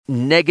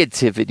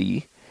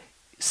negativity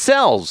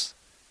sells.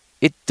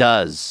 It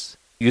does.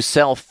 You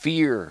sell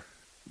fear.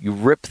 You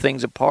rip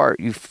things apart.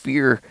 You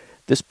fear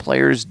this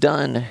player's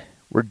done.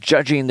 We're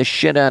judging the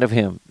shit out of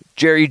him.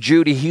 Jerry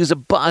Jeudy, he's a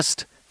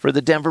bust for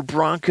the Denver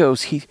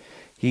Broncos. He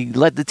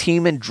led the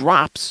team in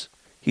drops.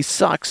 He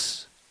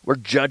sucks. We're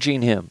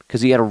judging him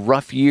because he had a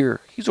rough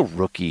year. He's a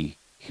rookie.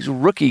 He's a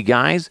rookie,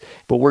 guys.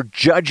 But we're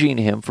judging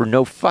him for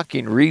no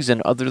fucking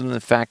reason other than the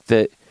fact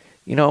that,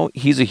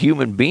 he's a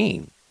human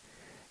being.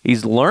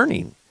 He's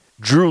learning.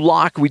 Drew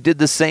Lock, we did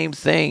the same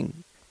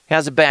thing. He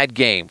has a bad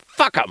game.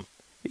 Fuck him.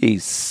 He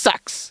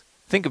sucks.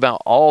 Think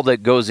about all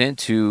that goes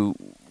into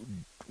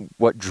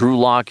what Drew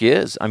Lock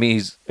is. I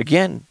mean,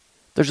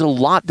 there's a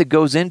lot that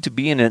goes into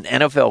being an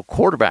NFL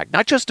quarterback.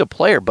 Not just a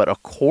player, but a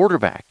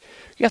quarterback.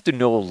 You have to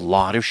know a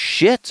lot of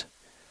shit.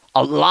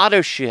 A lot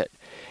of shit.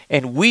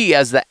 And we,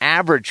 as the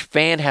average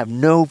fan, have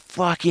no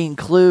fucking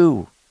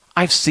clue.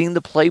 I've seen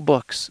the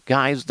playbooks,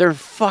 guys. They're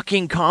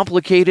fucking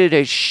complicated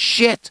as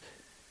shit.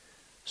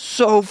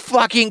 So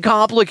fucking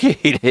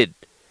complicated.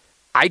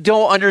 I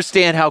don't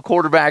understand how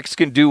quarterbacks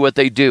can do what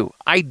they do.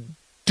 I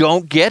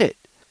don't get it.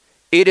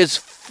 It is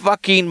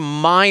fucking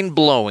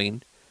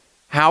mind-blowing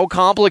how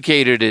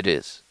complicated it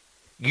is.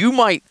 You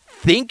might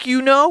think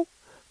you know,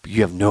 but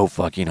you have no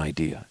fucking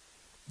idea.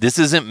 This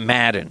isn't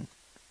Madden,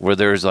 where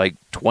there's like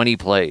 20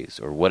 plays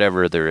or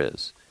whatever there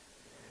is.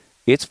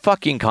 It's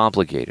fucking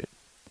complicated.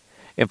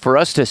 And for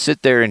us to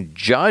sit there and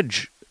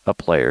judge a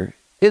player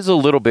is a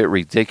little bit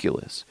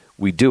ridiculous.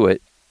 We do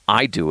it.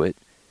 I do it.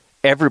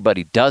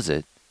 Everybody does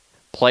it.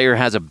 Player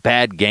has a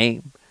bad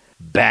game,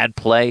 bad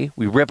play.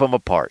 We rip him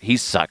apart. He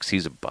sucks.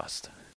 He's a bust.